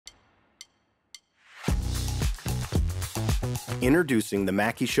Introducing the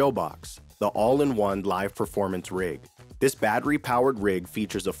Mackie ShowBox, the all-in-one live performance rig. This battery-powered rig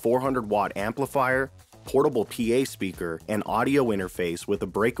features a 400-watt amplifier, portable PA speaker, and audio interface with a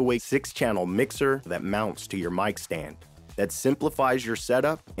breakaway 6-channel mixer that mounts to your mic stand. That simplifies your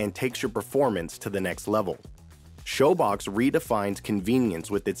setup and takes your performance to the next level. ShowBox redefines convenience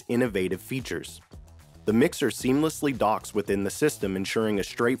with its innovative features. The mixer seamlessly docks within the system, ensuring a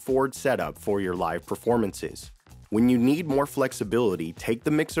straightforward setup for your live performances. When you need more flexibility, take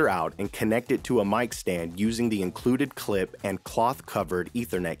the mixer out and connect it to a mic stand using the included clip and cloth-covered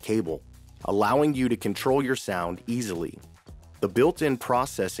Ethernet cable, allowing you to control your sound easily. The built-in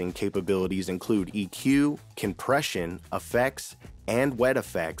processing capabilities include EQ, compression, effects, and wet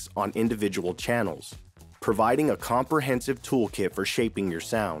effects on individual channels, providing a comprehensive toolkit for shaping your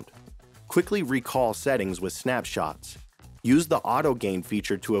sound. Quickly recall settings with snapshots. Use the auto gain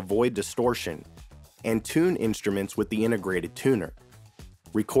feature to avoid distortion, and tune instruments with the integrated tuner.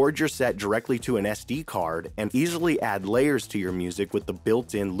 Record your set directly to an SD card and easily add layers to your music with the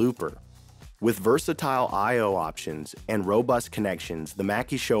built-in looper. With versatile I/O options and robust connections, the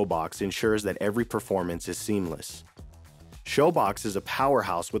Mackie ShowBox ensures that every performance is seamless. ShowBox is a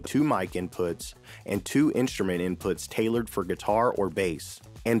powerhouse with 2 mic inputs and 2 instrument inputs tailored for guitar or bass,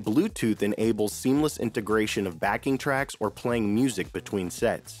 and Bluetooth enables seamless integration of backing tracks or playing music between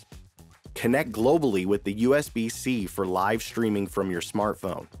sets. Connect globally with the USB-C for live streaming from your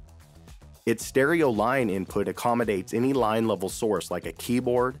smartphone. Its stereo line input accommodates any line-level source like a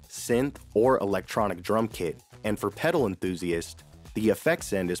keyboard, synth, or electronic drum kit. And for pedal enthusiasts, the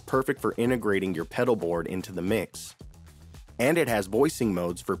effects end is perfect for integrating your pedal board into the mix. And it has voicing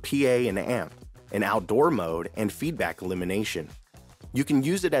modes for PA and amp, an outdoor mode, and feedback elimination. You can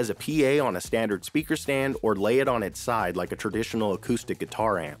use it as a PA on a standard speaker stand or lay it on its side like a traditional acoustic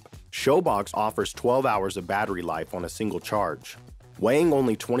guitar amp. ShowBox offers 12 hours of battery life on a single charge. Weighing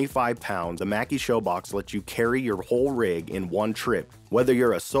only 25 pounds, the Mackie ShowBox lets you carry your whole rig in one trip. Whether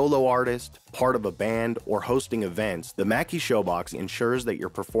you're a solo artist, part of a band, or hosting events, the Mackie ShowBox ensures that your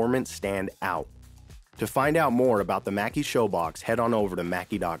performance stand out. To find out more about the Mackie ShowBox, head on over to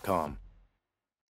Mackie.com.